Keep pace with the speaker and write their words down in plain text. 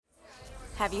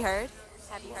Have you heard?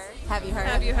 Have you heard? Have you heard?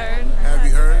 Have you heard?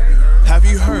 Have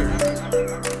you heard? Have you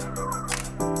heard?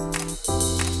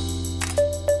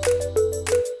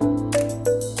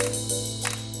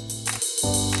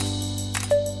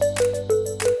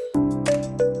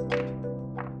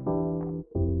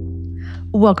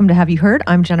 Welcome to Have You Heard?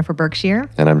 I'm Jennifer Berkshire.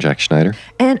 And I'm Jack Schneider.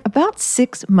 And about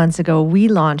 6 months ago, we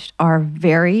launched our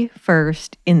very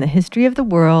first in the history of the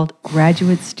world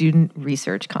graduate student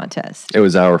research contest. It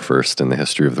was our first in the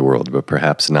history of the world, but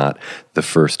perhaps not the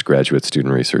first graduate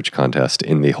student research contest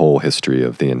in the whole history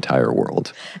of the entire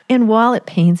world. And while it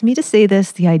pains me to say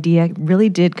this, the idea really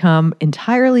did come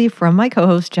entirely from my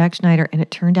co-host, Jack Schneider, and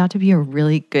it turned out to be a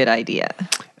really good idea.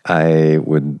 I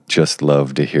would just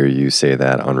love to hear you say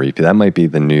that on repeat. That might be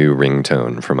the new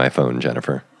ringtone for my phone,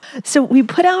 Jennifer. So we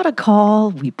put out a call,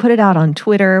 we put it out on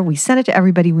Twitter, we sent it to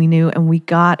everybody we knew, and we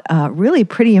got a really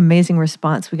pretty amazing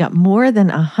response. We got more than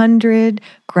 100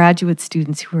 graduate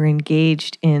students who were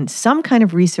engaged in some kind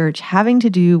of research having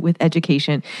to do with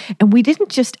education. And we didn't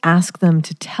just ask them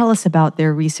to tell us about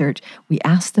their research, we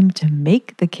asked them to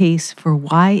make the case for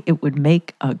why it would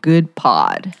make a good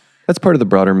pod. That's part of the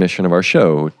broader mission of our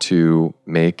show, to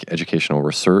make educational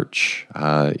research,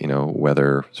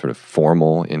 whether sort of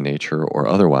formal in nature or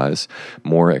otherwise,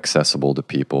 more accessible to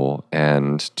people,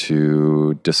 and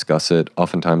to discuss it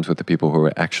oftentimes with the people who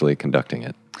are actually conducting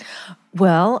it.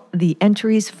 Well, the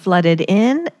entries flooded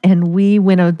in and we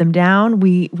winnowed them down.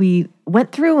 We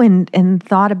went through and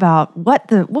thought about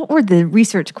what were the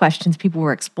research questions people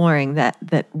were exploring that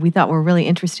we thought were really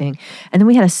interesting. And then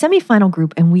we had a semifinal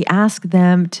group and we asked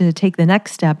them to take the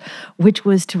next step, which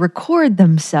was to record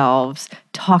themselves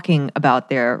talking about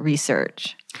their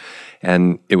research.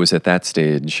 And it was at that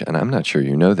stage, and I'm not sure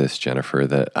you know this, Jennifer,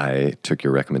 that I took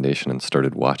your recommendation and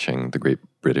started watching the Great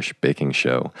British Baking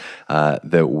Show,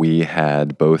 that we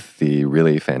had both the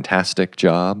really fantastic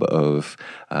job of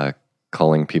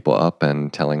calling people up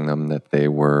and telling them that they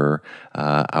were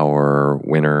our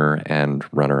winner and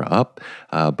runner-up,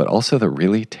 but also the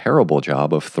really terrible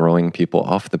job of throwing people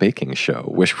off the baking show,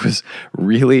 which was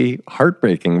really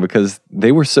heartbreaking because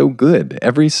they were so good.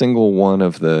 Every single one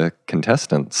of the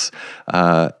contestants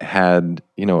had,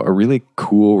 a really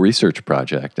cool research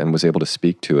project and was able to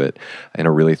speak to it in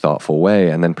a really thoughtful way.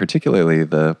 And then particularly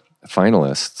the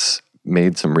finalists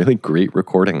made some really great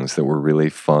recordings that were really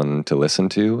fun to listen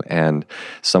to, and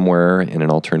somewhere in an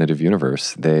alternative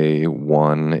universe, they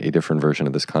won a different version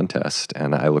of this contest,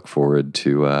 and I look forward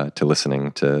to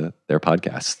listening to their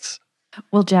podcasts.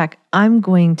 Well, Jack, I'm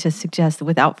going to suggest that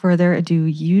without further ado,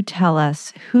 you tell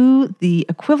us who the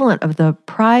equivalent of the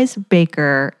prize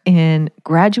baker in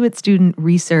graduate student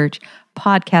research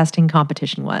podcasting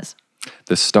competition was.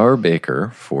 The star baker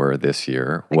for this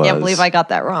year was... I can't believe I got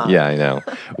that wrong. Yeah, I know.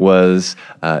 Was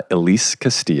Elise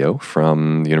Castillo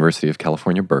from the University of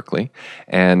California, Berkeley.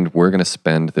 And we're going to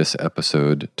spend this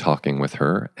episode talking with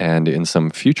her. And in some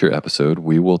future episode,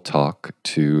 we will talk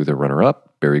to the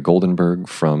runner-up, Barry Goldenberg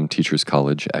from Teachers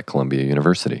College at Columbia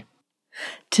University.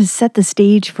 To set the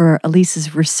stage for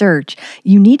Elise's research,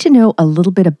 you need to know a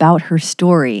little bit about her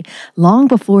story. Long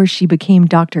before she became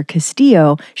Dr.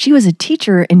 Castillo, she was a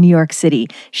teacher in New York City.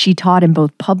 She taught in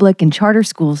both public and charter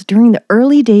schools during the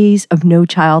early days of No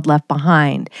Child Left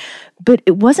Behind. But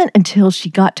it wasn't until she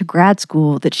got to grad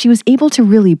school that she was able to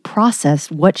really process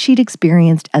what she'd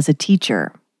experienced as a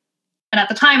teacher. And at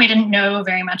the time, I didn't know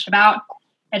very much about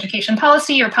education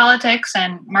policy or politics,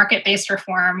 and market-based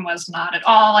reform was not at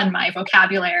all in my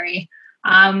vocabulary.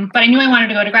 But I knew I wanted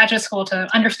to go to graduate school to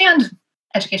understand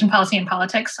education policy and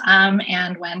politics.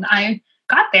 And when I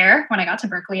got to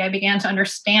Berkeley, I began to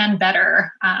understand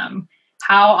better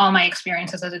how all my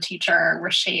experiences as a teacher were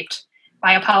shaped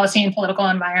by a policy and political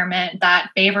environment that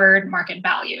favored market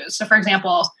values. So, for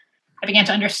example, I began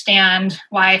to understand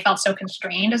why I felt so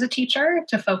constrained as a teacher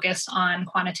to focus on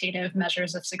quantitative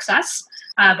measures of success,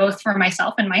 both for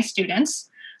myself and my students.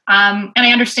 And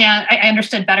I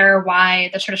understood better why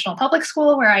the traditional public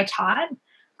school where I taught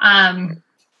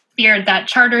feared that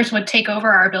charters would take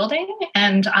over our building.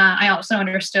 And I also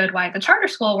understood why the charter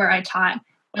school where I taught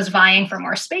was vying for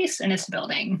more space in its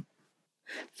building.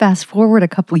 Fast forward a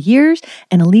couple years,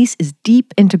 and Elise is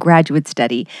deep into graduate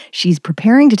study. She's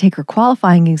preparing to take her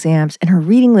qualifying exams, and her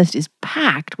reading list is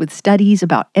packed with studies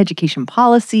about education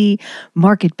policy,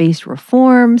 market-based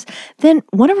reforms. Then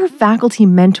one of her faculty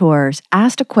mentors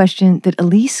asked a question that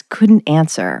Elise couldn't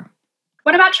answer.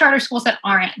 What about charter schools that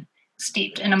aren't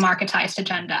steeped in a marketized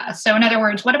agenda? So in other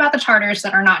words, what about the charters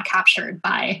that are not captured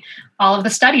by all of the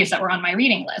studies that were on my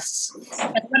reading lists?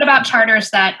 And what about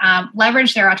charters that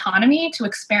leverage their autonomy to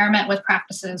experiment with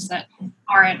practices that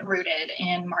aren't rooted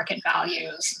in market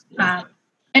values?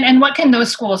 And what can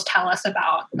those schools tell us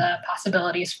about the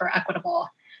possibilities for equitable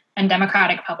and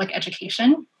democratic public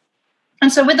education?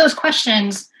 And so with those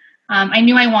questions, I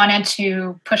knew I wanted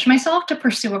to push myself to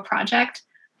pursue a project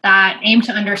that aimed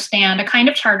to understand a kind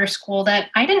of charter school that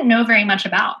I didn't know very much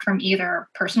about from either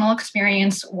personal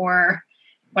experience or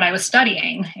what I was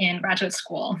studying in graduate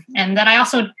school, and that I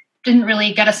also didn't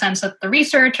really get a sense that the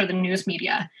research or the news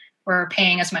media were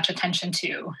paying as much attention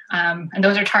to. And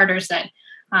those are charters that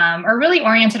are really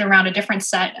oriented around a different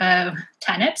set of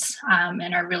tenets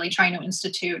and are really trying to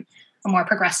institute a more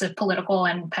progressive political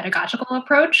and pedagogical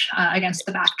approach against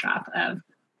the backdrop of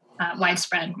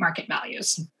widespread market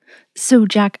values. So,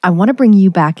 Jack, I want to bring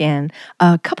you back in.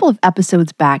 A couple of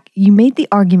episodes back, you made the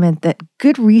argument that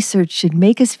good research should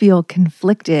make us feel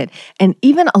conflicted and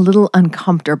even a little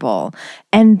uncomfortable.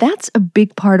 And that's a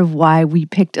big part of why we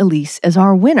picked Elise as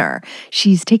our winner.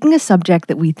 She's taking a subject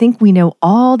that we think we know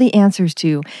all the answers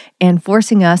to and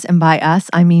forcing us, and by us,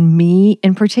 I mean me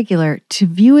in particular, to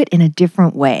view it in a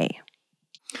different way.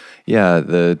 Yeah,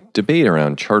 the debate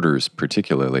around charters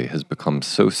particularly has become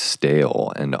so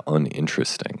stale and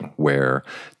uninteresting, where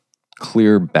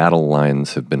clear battle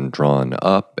lines have been drawn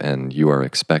up and you are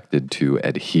expected to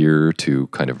adhere to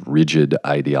kind of rigid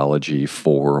ideology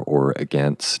for or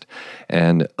against.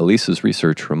 And Elise's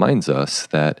research reminds us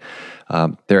that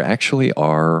there actually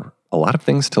are a lot of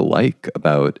things to like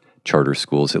about charter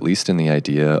schools, at least in the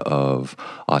idea of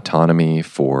autonomy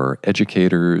for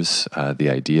educators, the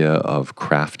idea of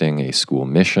crafting a school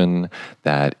mission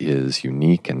that is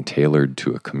unique and tailored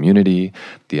to a community,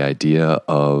 the idea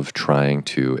of trying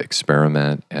to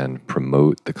experiment and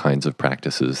promote the kinds of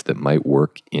practices that might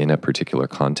work in a particular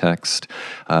context,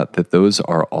 that those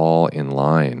are all in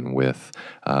line with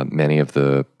many of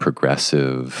the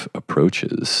progressive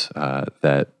approaches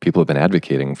that people have been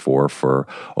advocating for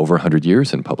over 100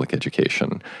 years in public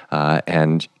education.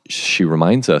 And she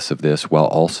reminds us of this while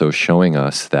also showing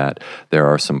us that there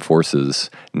are some forces,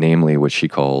 namely what she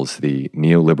calls the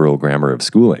neoliberal grammar of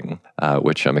schooling,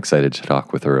 which I'm excited to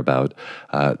talk with her about,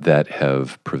 that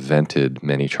have prevented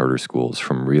many charter schools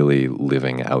from really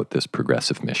living out this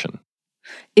progressive mission.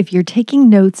 If you're taking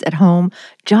notes at home,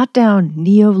 jot down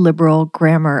neoliberal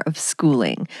grammar of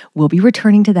schooling. We'll be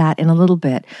returning to that in a little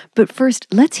bit. But first,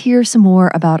 let's hear some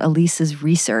more about Elise's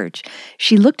research.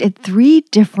 She looked at 3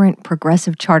 different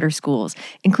progressive charter schools,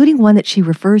 including one that she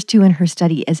refers to in her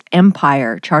study as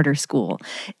Empire Charter School.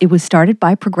 It was started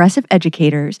by progressive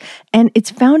educators, and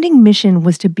its founding mission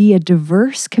was to be a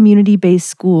diverse community-based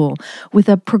school with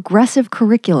a progressive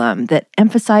curriculum that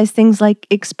emphasized things like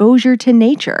exposure to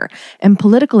nature and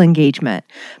political engagement,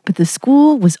 but the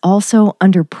school was also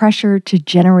under pressure to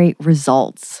generate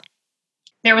results.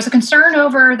 There was a concern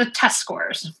over the test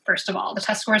scores, first of all, the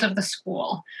test scores of the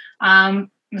school. The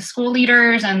school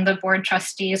leaders and the board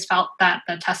trustees felt that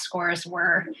the test scores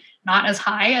were not as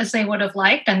high as they would have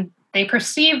liked, and they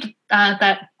perceived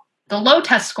that the low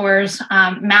test scores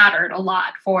mattered a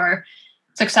lot for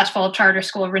successful charter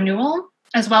school renewal,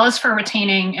 as well as for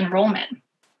retaining enrollment.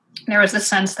 There was this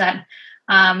sense that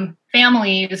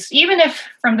families, even if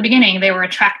from the beginning they were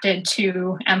attracted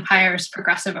to Empire's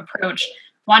progressive approach,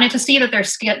 wanted to see that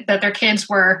their kids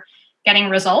were getting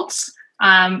results,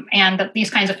 and that these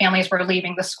kinds of families were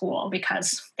leaving the school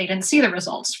because they didn't see the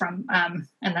results from,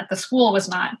 and that the school was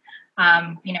not,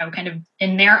 kind of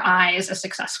in their eyes, a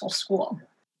successful school.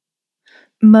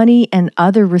 Money and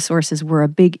other resources were a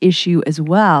big issue as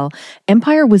well.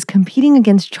 Empire was competing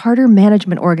against charter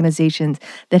management organizations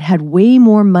that had way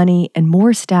more money and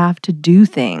more staff to do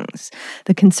things.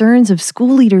 The concerns of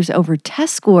school leaders over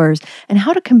test scores and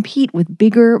how to compete with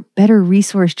bigger, better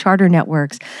resource charter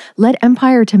networks led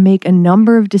Empire to make a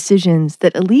number of decisions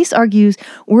that Elise argues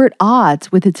were at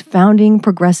odds with its founding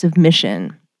progressive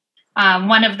mission.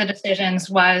 One of the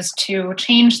decisions was to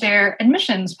change their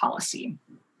admissions policy.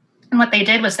 And what they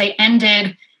did was they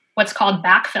ended what's called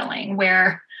backfilling,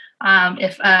 where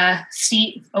if a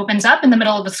seat opens up in the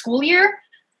middle of the school year,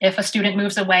 if a student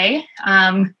moves away,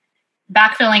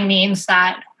 backfilling means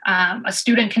that a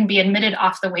student can be admitted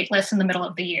off the wait list in the middle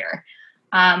of the year.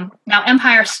 Now,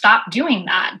 Empire stopped doing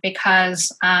that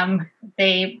because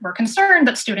they were concerned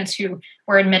that students who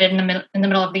were admitted in the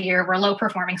middle of the year were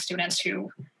low-performing students who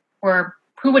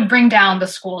would bring down the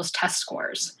school's test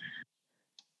scores.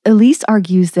 Elise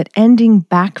argues that ending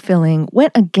backfilling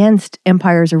went against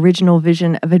Empire's original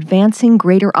vision of advancing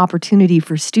greater opportunity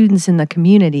for students in the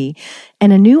community,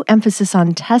 and a new emphasis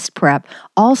on test prep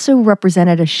also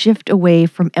represented a shift away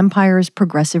from Empire's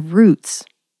progressive roots.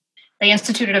 They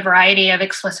instituted a variety of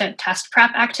explicit test prep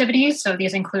activities. So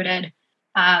these included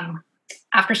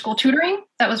after-school tutoring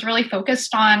that was really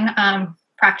focused on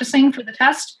practicing for the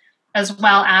test, as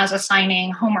well as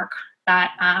assigning homework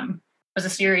that was a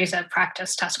series of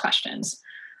practice test questions.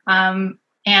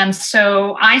 And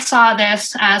so I saw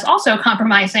this as also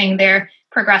compromising their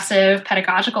progressive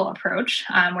pedagogical approach,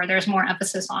 where there's more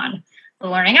emphasis on the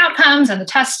learning outcomes and the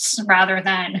tests rather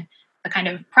than the kind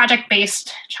of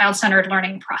project-based, child-centered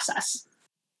learning process.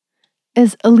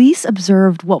 As Elise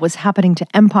observed what was happening to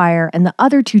Empire and the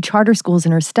other 2 charter schools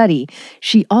in her study,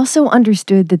 she also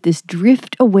understood that this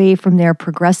drift away from their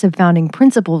progressive founding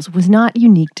principles was not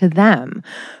unique to them.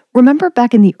 Remember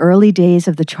back in the early days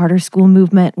of the charter school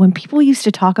movement when people used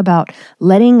to talk about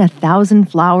letting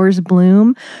 1,000 flowers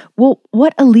bloom? Well,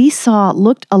 what Elise saw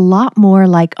looked a lot more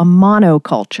like a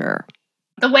monoculture.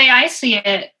 The way I see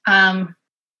it,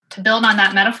 to build on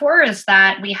that metaphor, is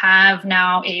that we have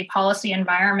now a policy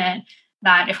environment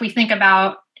that, if we think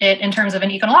about it in terms of an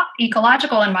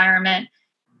ecological environment,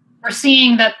 we're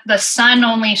seeing that the sun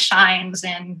only shines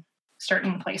in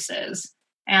certain places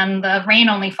and the rain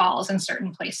only falls in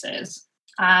certain places.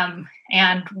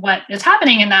 And what is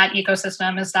happening in that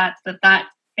ecosystem is that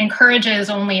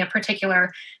encourages only a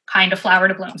particular kind of flower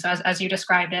to bloom. So as you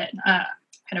described it, kind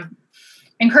of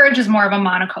encourages more of a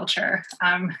monoculture,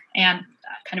 and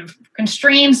kind of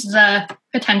constrains the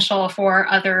potential for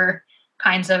other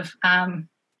kinds of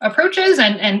approaches.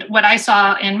 And what I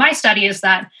saw in my study is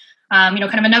that, kind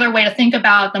of another way to think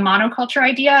about the monoculture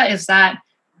idea is that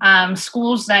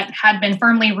schools that had been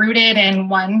firmly rooted in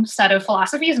one set of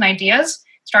philosophies and ideas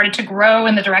started to grow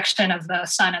in the direction of the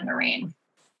sun and the rain.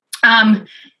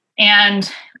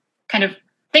 And kind of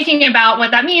thinking about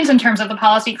what that means in terms of the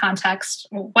policy context,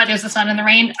 what is the sun and the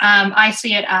rain? I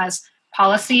see it as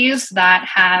policies that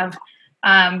have,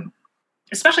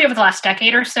 especially over the last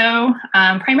decade or so,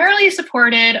 primarily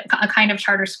supported a kind of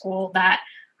charter school that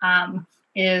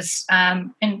is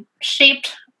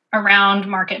shaped around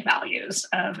market values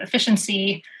of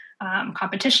efficiency,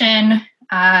 competition,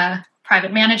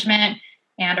 private management,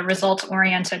 and a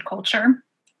results-oriented culture,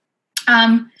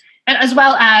 as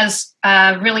well as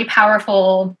really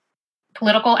powerful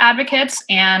political advocates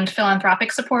and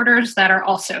philanthropic supporters that are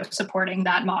also supporting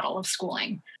that model of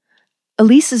schooling.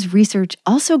 Elise's research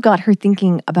also got her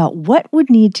thinking about what would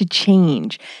need to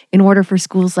change in order for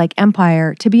schools like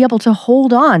Empire to be able to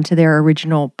hold on to their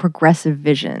original progressive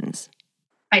visions.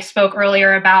 I spoke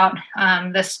earlier about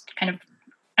this kind of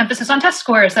emphasis on test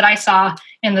scores that I saw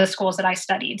in the schools that I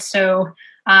studied. So,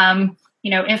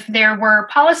 if there were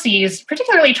policies,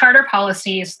 particularly charter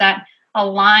policies, that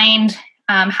aligned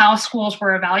how schools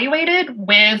were evaluated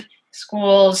with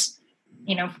schools'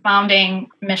 founding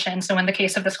mission. So in the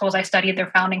case of the schools I studied,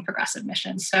 they're founding progressive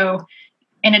missions. So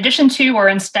in addition to or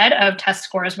instead of test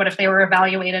scores, what if they were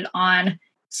evaluated on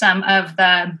some of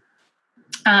the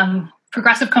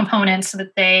progressive components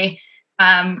that they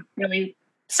really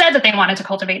said that they wanted to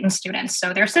cultivate in students?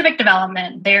 So their civic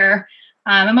development, their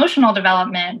emotional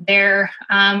development, their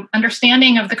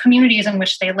understanding of the communities in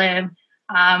which they live,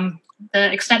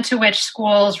 the extent to which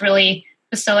schools really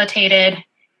facilitated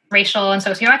racial and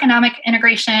socioeconomic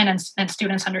integration and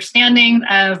students' understanding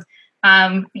of,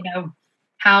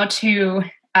 how to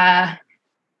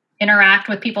interact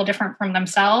with people different from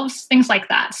themselves, things like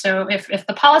that. So if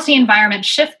the policy environment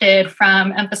shifted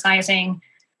from emphasizing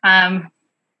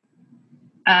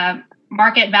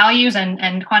market values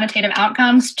and quantitative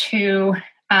outcomes to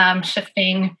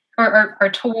shifting or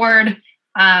toward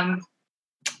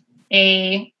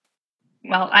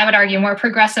I would argue, more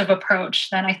progressive approach,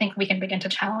 then I think we can begin to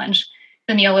challenge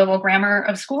the neoliberal grammar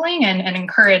of schooling and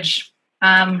encourage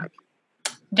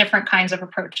different kinds of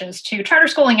approaches to charter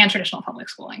schooling and traditional public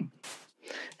schooling.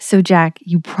 So, Jack,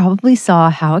 you probably saw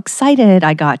how excited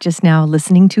I got just now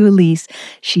listening to Elise.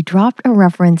 She dropped a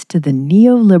reference to the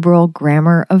neoliberal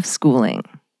grammar of schooling.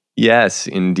 Yes,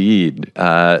 indeed.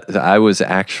 I was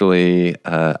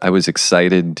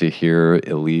excited to hear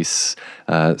Elise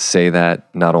say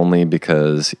that, not only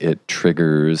because it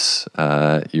triggers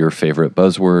your favorite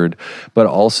buzzword, but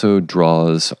also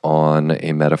draws on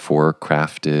a metaphor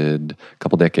crafted a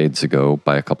couple decades ago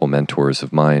by a couple mentors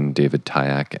of mine, David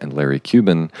Tyack and Larry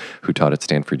Cuban, who taught at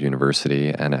Stanford University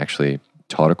and actually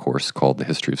taught a course called The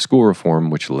History of School Reform,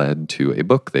 which led to a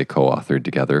book they co-authored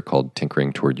together called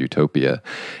Tinkering Toward Utopia,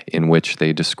 in which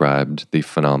they described the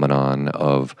phenomenon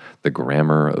of the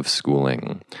grammar of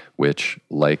schooling, which,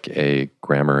 like a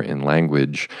grammar in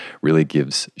language, really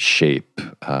gives shape,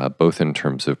 both in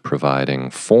terms of providing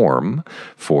form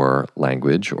for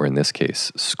language, or in this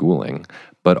case, schooling,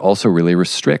 but also really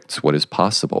restricts what is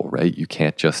possible, right? You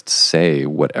can't just say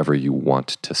whatever you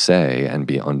want to say and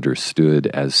be understood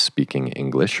as speaking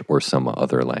English or some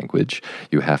other language.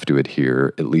 You have to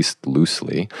adhere, at least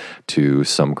loosely, to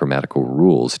some grammatical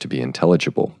rules to be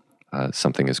intelligible.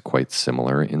 Something is quite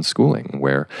similar in schooling,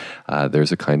 where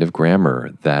there's a kind of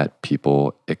grammar that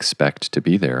people expect to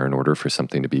be there in order for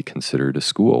something to be considered a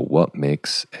school. What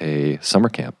makes a summer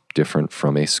camp different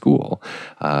from a school?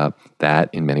 That,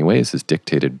 in many ways, is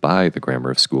dictated by the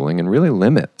grammar of schooling and really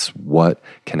limits what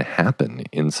can happen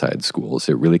inside schools.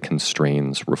 It really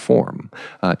constrains reform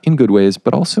in good ways,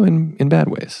 but also in bad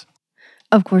ways.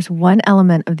 Of course, one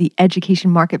element of the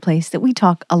education marketplace that we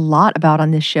talk a lot about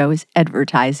on this show is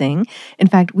advertising. In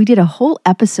fact, we did a whole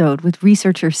episode with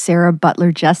researcher Sarah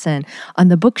Butler Jessen on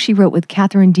the book she wrote with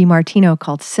Catherine DiMartino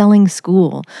called Selling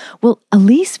School. Well,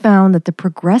 Elise found that the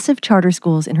progressive charter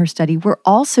schools in her study were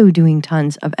also doing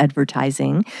tons of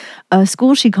advertising. A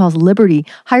school she calls Liberty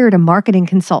hired a marketing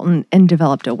consultant and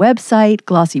developed a website,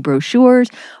 glossy brochures,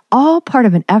 all part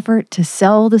of an effort to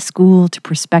sell the school to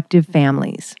prospective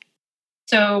families.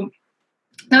 So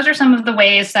those are some of the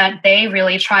ways that they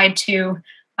really tried to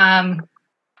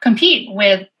compete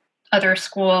with other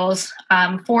schools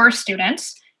for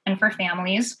students and for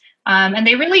families. And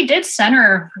they really did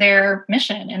center their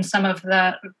mission in some of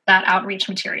that outreach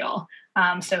material.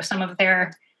 So some of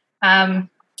their, kind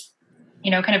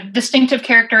of distinctive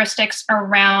characteristics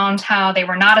around how they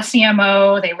were not a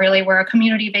CMO, they really were a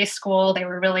community-based school. They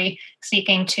were really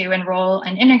seeking to enroll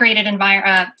an integrated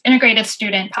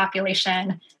student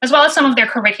population, as well as some of their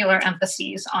curricular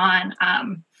emphases on,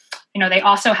 they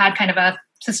also had kind of a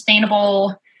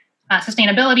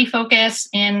sustainability focus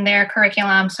in their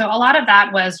curriculum. So a lot of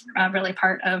that was really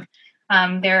part of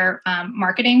their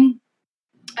marketing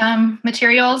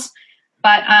materials.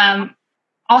 But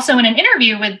also in an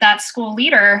interview with that school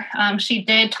leader, she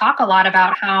did talk a lot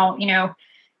about how,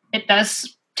 it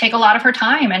does take a lot of her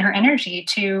time and her energy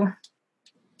to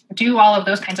do all of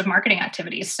those kinds of marketing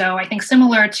activities. So I think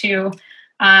similar to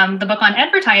the book on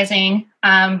advertising,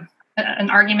 an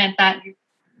argument that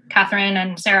Catherine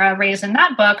and Sarah raised in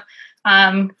that book,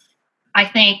 I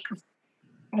think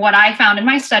what I found in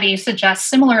my study suggests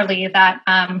similarly that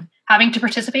having to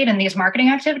participate in these marketing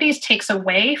activities takes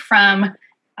away from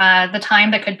the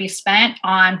time that could be spent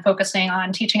on focusing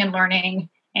on teaching and learning,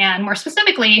 and more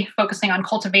specifically, focusing on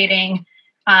cultivating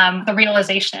the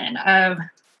realization of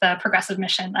the progressive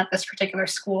mission at this particular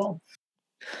school.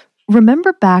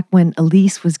 Remember back when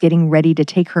Elise was getting ready to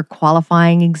take her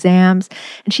qualifying exams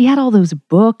and she had all those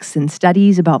books and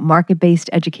studies about market-based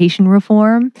education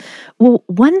reform? Well,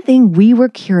 one thing we were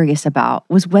curious about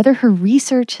was whether her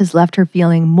research has left her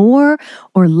feeling more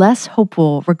or less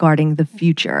hopeful regarding the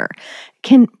future.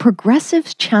 Can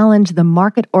progressives challenge the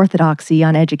market orthodoxy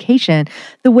on education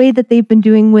the way that they've been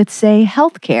doing with, say,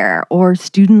 healthcare or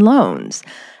student loans?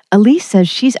 Elise says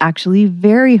she's actually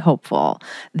very hopeful.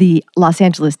 The Los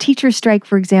Angeles teachers' strike,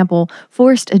 for example,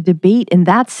 forced a debate in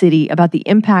that city about the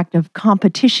impact of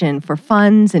competition for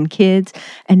funds and kids,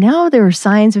 and now there are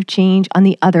signs of change on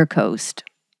the other coast.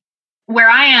 Where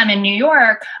I am in New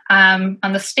York, on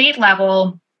the state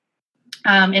level,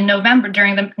 in November,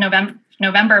 during the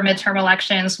November midterm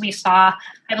elections, we saw,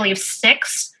 I believe,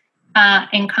 6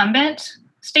 incumbent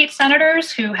state senators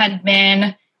who had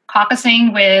been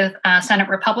caucusing with Senate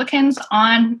Republicans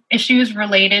on issues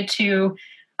related to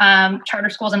charter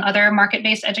schools and other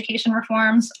market-based education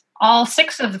reforms. All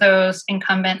 6 of those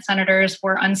incumbent senators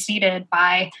were unseated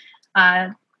by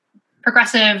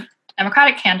progressive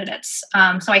Democratic candidates.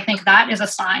 So I think that is a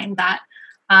sign that,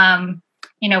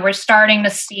 we're starting to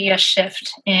see a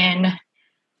shift in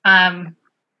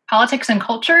politics and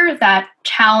culture that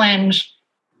challenge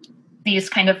these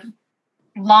kind of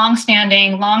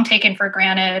long-standing, long taken for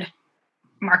granted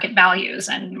market values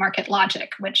and market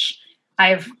logic, which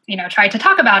I've tried to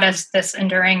talk about as this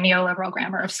enduring neoliberal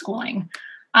grammar of schooling.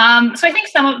 So I think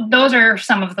those are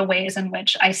some of the ways in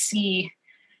which I see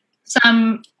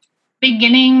some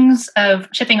beginnings of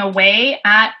chipping away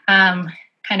at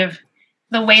kind of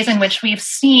the ways in which we've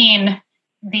seen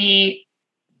the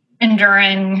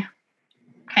enduring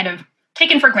kind of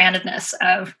taken for grantedness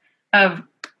of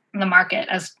the market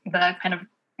as the kind of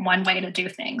one way to do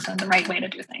things and the right way to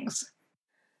do things.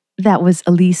 That was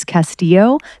Elise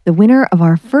Castillo, the winner of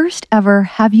our first ever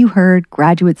Have You Heard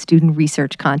Graduate Student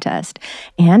Research Contest.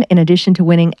 And in addition to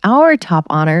winning our top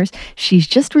honors, she's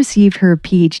just received her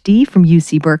PhD from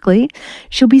UC Berkeley.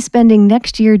 She'll be spending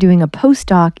next year doing a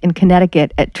postdoc in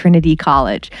Connecticut at Trinity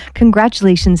College.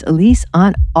 Congratulations, Elise,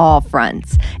 on all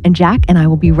fronts. And Jack and I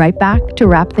will be right back to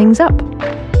wrap things up.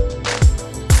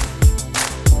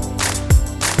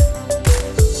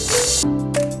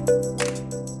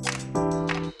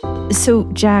 So,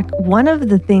 Jack, one of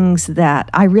the things that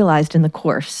I realized in the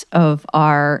course of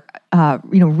our,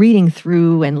 reading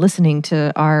through and listening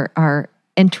to our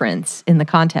entrance in the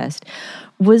contest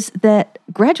was that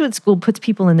graduate school puts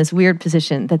people in this weird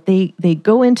position that they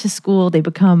go into school, they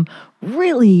become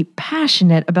really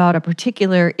passionate about a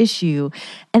particular issue,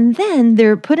 and then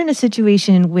they're put in a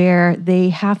situation where they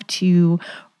have to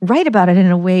write about it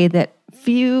in a way that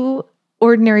few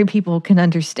ordinary people can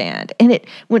understand. And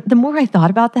the more I thought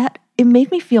about that, it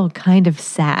made me feel kind of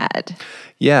sad.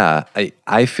 Yeah,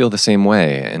 I feel the same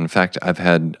way. In fact, I've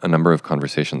had a number of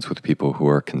conversations with people who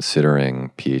are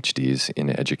considering PhDs in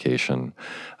education,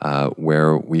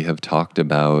 where we have talked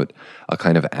about a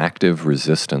kind of active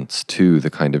resistance to the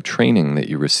kind of training that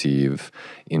you receive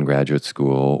in graduate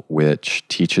school, which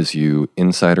teaches you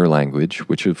insider language,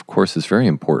 which of course is very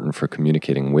important for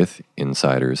communicating with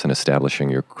insiders and establishing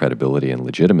your credibility and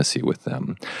legitimacy with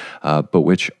them, but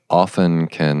which often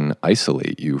can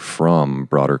isolate you from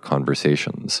broader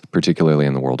conversations, particularly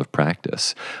in the world of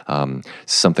practice.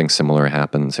 Something similar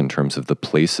happens in terms of the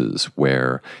places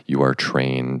where you are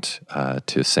trained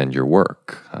to send your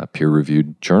work.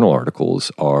 Peer-reviewed journal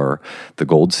articles are the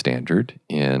gold standard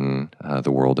in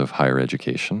the world of higher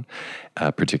education,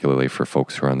 particularly for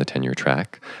folks who are on the tenure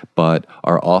track, but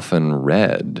are often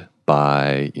read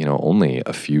by only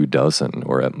a few dozen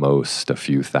or at most a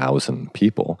few thousand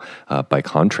people. By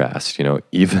contrast,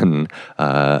 even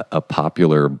a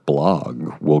popular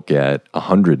blog will get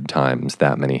 100 times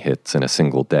that many hits in a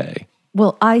single day.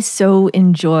 Well, I so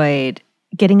enjoyed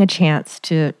getting a chance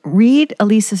to read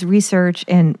Elise's research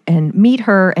and meet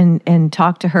her and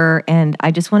talk to her. And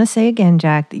I just want to say again,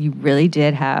 Jack, that you really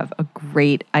did have a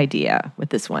great idea with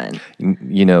this one.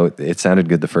 It sounded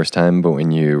good the first time, but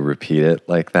when you repeat it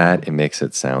like that, it makes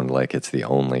it sound like it's the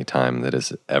only time that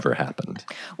has ever happened.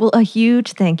 Well, a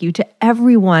huge thank you to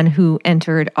everyone who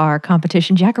entered our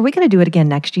competition. Jack, are we going to do it again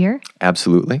next year?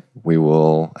 Absolutely. We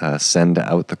will send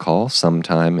out the call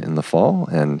sometime in the fall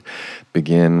and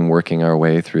begin working our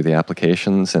way through the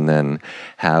applications, and then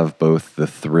have both the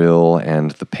thrill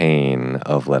and the pain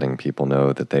of letting people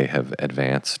know that they have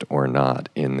advanced or not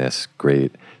in this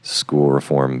great school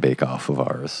reform bake-off of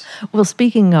ours. Well,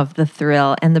 speaking of the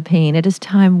thrill and the pain, it is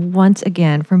time once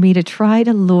again for me to try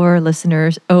to lure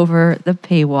listeners over the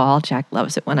paywall. Jack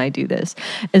loves it when I do this.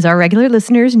 As our regular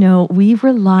listeners know, we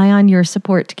rely on your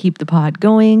support to keep the pod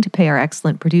going, to pay our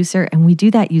excellent producer, and we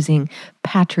do that using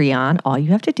Patreon. All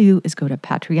you have to do is go to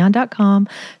patreon.com,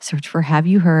 search for Have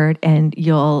You Heard, and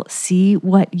you'll see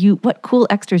what cool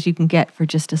extras you can get for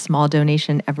just a small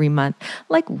donation every month,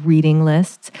 like reading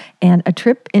lists and a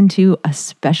trip into a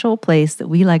special place that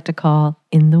we like to call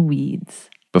In the Weeds.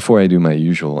 Before I do my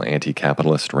usual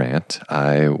anti-capitalist rant,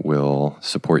 I will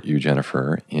support you,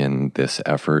 Jennifer, in this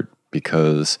effort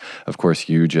because, of course,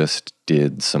 you just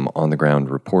did some on-the-ground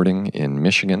reporting in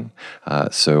Michigan.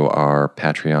 So our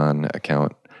Patreon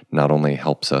account not only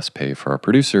helps us pay for our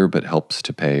producer, but helps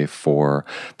to pay for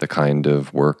the kind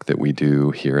of work that we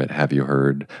do here at Have You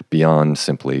Heard beyond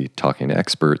simply talking to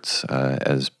experts.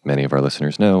 As many of our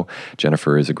listeners know,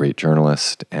 Jennifer is a great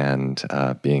journalist, and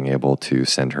being able to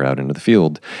send her out into the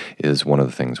field is one of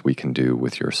the things we can do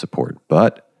with your support.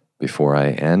 But before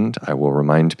I end, I will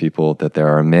remind people that there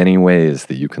are many ways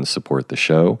that you can support the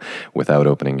show without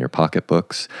opening your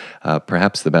pocketbooks.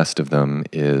 Perhaps the best of them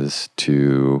is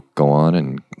to go on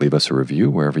and leave us a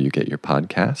review wherever you get your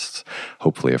podcasts,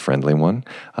 hopefully a friendly one.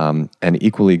 And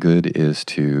equally good is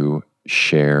to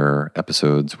share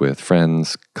episodes with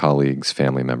friends, colleagues,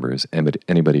 family members, and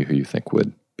anybody who you think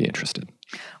would be interested.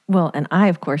 Well, and I,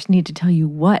 of course, need to tell you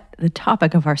what the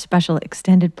topic of our special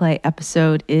extended play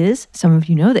episode is. Some of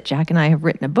you know that Jack and I have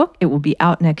written a book. It will be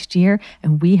out next year,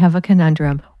 and we have a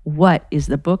conundrum. What is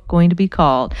the book going to be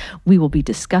called? We will be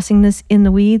discussing this in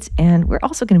the weeds, and we're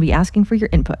also going to be asking for your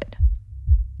input.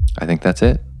 I think that's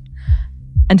it.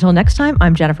 Until next time,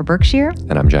 I'm Jennifer Berkshire.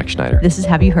 And I'm Jack Schneider. This is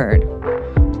Have You Heard?